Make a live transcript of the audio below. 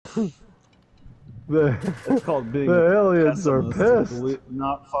It's called being the a aliens are pessimist and pissed.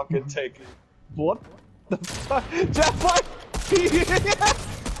 not fucking taking. What the fuck? Jeff, what? Did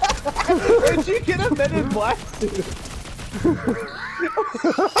you get a Men in Black suit?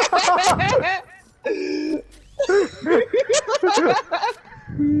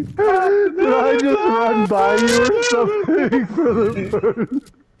 Did I just run by you or something for the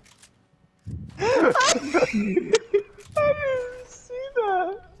first? I didn't see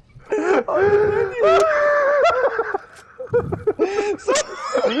that. Oh,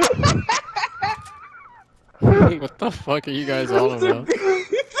 What the fuck are you guys on about?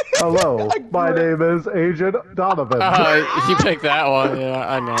 Hello, my name is Agent Donovan. You picked that one, yeah,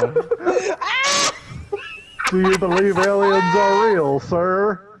 I know. Do you believe aliens are real,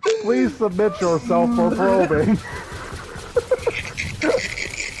 sir? Please submit yourself for probing.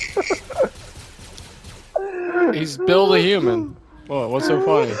 He's Bill the human. What? What's so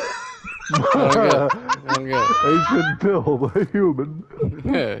funny? I'm good. Agent Bill, the human.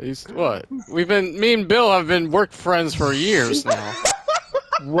 Yeah, he's what? Me and Bill have been work friends for years now.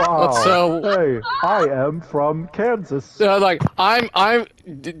 Wow. So, hey, I am from Kansas. like,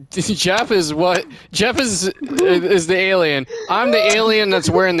 Jeff is what? Jeff is the alien. I'm the alien that's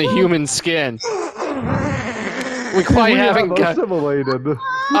wearing the human skin. We haven't got assimilated.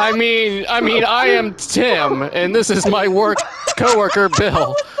 I mean, I am Tim, and this is my coworker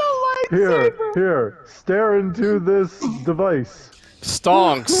Bill. Here, stare into this device.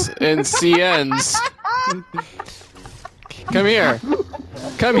 Stonks and CNs. Come here.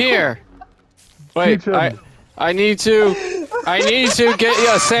 Come here. Wait, I need to get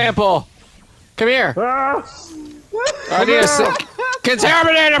you a sample. Come here. Ah! I need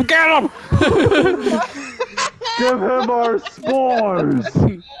contaminate him, get him! Give him our spores!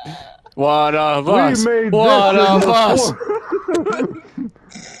 One of us. One of us.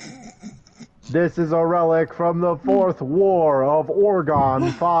 This is a relic from the 4th War of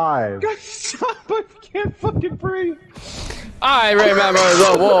Oregon 5. God, stop! I can't fucking breathe. I remember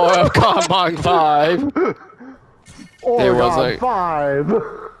the War of Oregon 5. Oregon 5.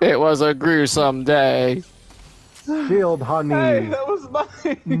 It was a gruesome day. Shield honey. Hey, that was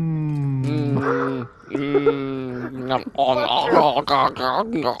mine.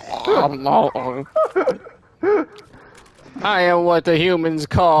 I am what the humans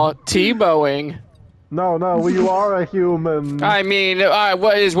call T-bowing. No, you are a human. I mean,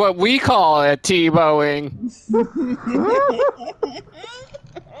 what is what we call a T-bowing.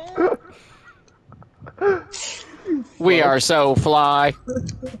 We are so fly.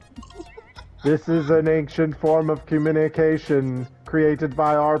 This is an ancient form of communication created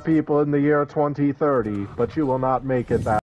by our people in the year 2030, but you will not make it that